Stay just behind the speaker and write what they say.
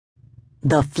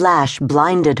The flash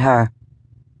blinded her.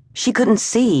 She couldn't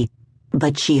see,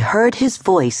 but she heard his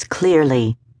voice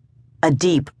clearly. A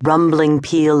deep, rumbling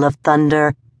peal of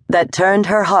thunder that turned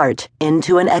her heart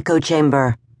into an echo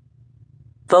chamber.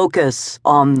 "Focus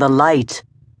on the light."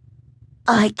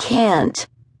 "I can't.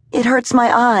 It hurts my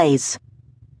eyes."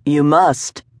 "You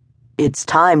must. It's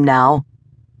time now."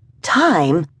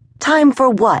 "Time? Time for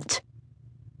what?"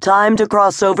 "Time to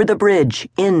cross over the bridge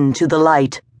into the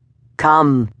light.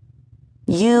 Come."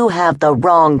 "You have the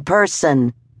wrong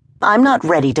person. I'm not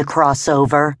ready to cross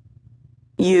over."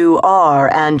 "You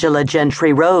are Angela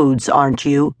Gentry Rhodes, aren't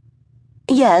you?"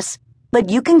 "Yes, but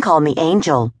you can call me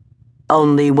Angel."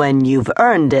 "Only when you've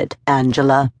earned it,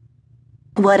 Angela."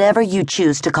 "Whatever you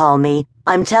choose to call me,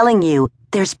 I'm telling you,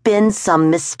 there's been some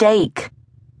mistake."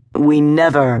 "We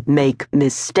never make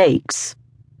mistakes."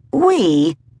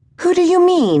 "We? Who do you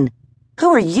mean? Who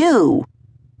are you?"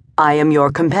 "I am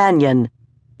your companion.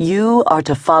 You are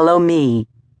to follow me.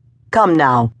 Come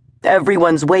now,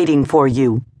 everyone's waiting for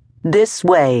you. This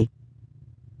way."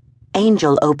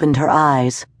 Angel opened her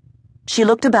eyes. She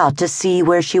looked about to see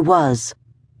where she was.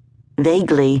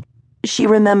 Vaguely, she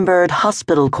remembered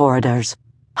hospital corridors,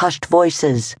 hushed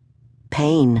voices,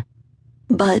 pain.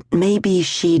 But maybe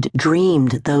she'd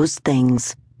dreamed those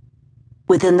things.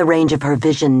 Within the range of her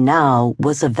vision now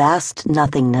was a vast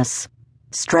nothingness,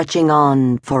 stretching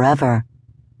on forever.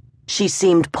 She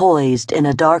seemed poised in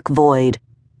a dark void,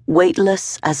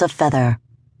 weightless as a feather.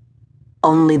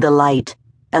 Only the light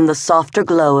and the softer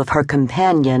glow of her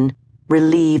companion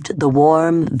relieved the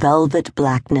warm velvet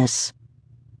blackness.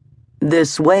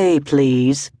 "This way,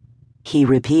 please," he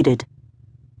repeated.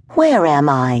 "Where am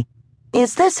I?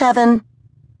 Is this heaven?"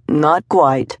 "Not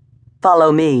quite.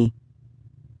 Follow me."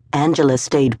 Angela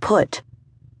stayed put.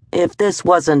 If this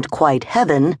wasn't quite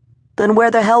heaven, then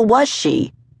where the hell was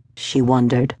she? She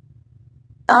wondered.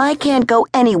 "I can't go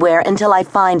anywhere until I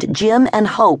find Jim and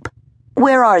Hope.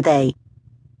 Where are they?"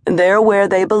 "They're where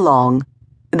they belong.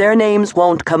 Their names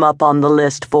won't come up on the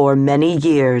list for many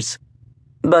years.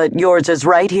 But yours is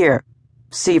right here.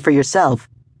 See for yourself."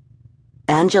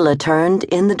 Angela turned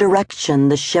in the direction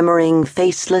the shimmering,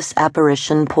 faceless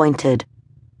apparition pointed,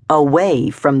 away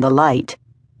from the light,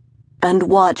 and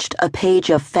watched a page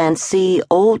of fancy,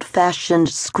 old-fashioned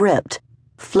script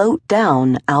float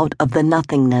down out of the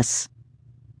nothingness.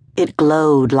 It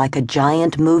glowed like a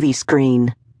giant movie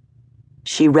screen.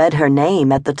 She read her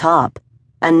name at the top,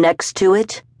 and next to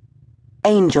it,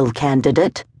 Angel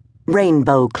Candidate,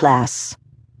 Rainbow Class.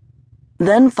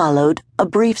 Then followed a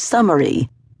brief summary,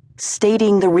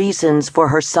 stating the reasons for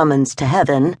her summons to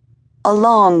heaven,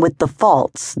 along with the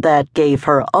faults that gave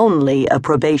her only a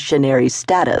probationary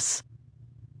status.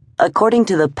 According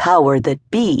to the power that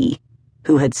be,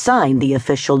 who had signed the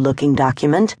official-looking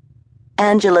document,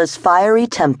 Angela's fiery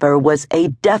temper was a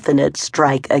definite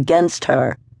strike against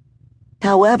her.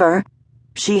 However,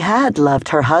 she had loved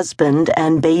her husband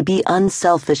and baby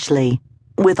unselfishly,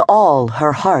 with all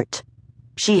her heart.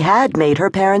 She had made her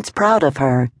parents proud of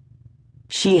her.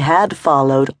 She had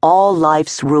followed all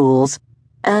life's rules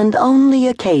and only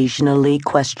occasionally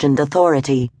questioned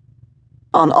authority.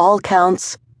 On all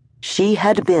counts, she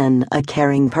had been a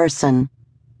caring person.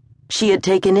 She had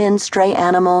taken in stray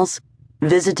animals,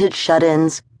 visited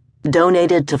shut-ins,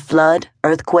 donated to flood,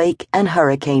 earthquake, and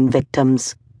hurricane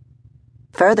victims.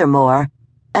 Furthermore,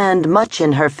 and much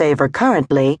in her favor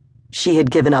currently, she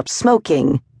had given up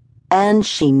smoking, and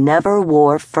she never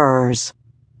wore furs.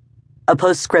 A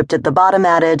postscript at the bottom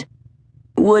added,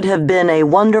 "Would have been a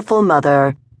wonderful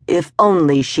mother if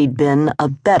only she'd been a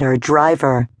better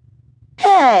driver."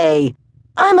 Hey,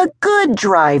 I'm a good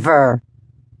driver.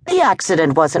 The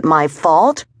accident wasn't my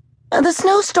fault. The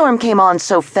snowstorm came on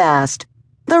so fast.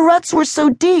 The ruts were so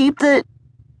deep that...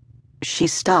 She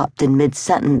stopped in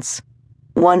mid-sentence,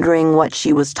 wondering what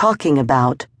she was talking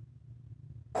about.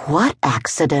 What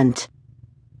accident?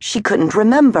 She couldn't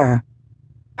remember.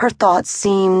 Her thoughts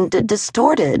seemed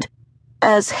distorted,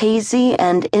 as hazy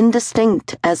and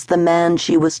indistinct as the man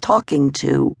she was talking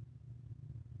to.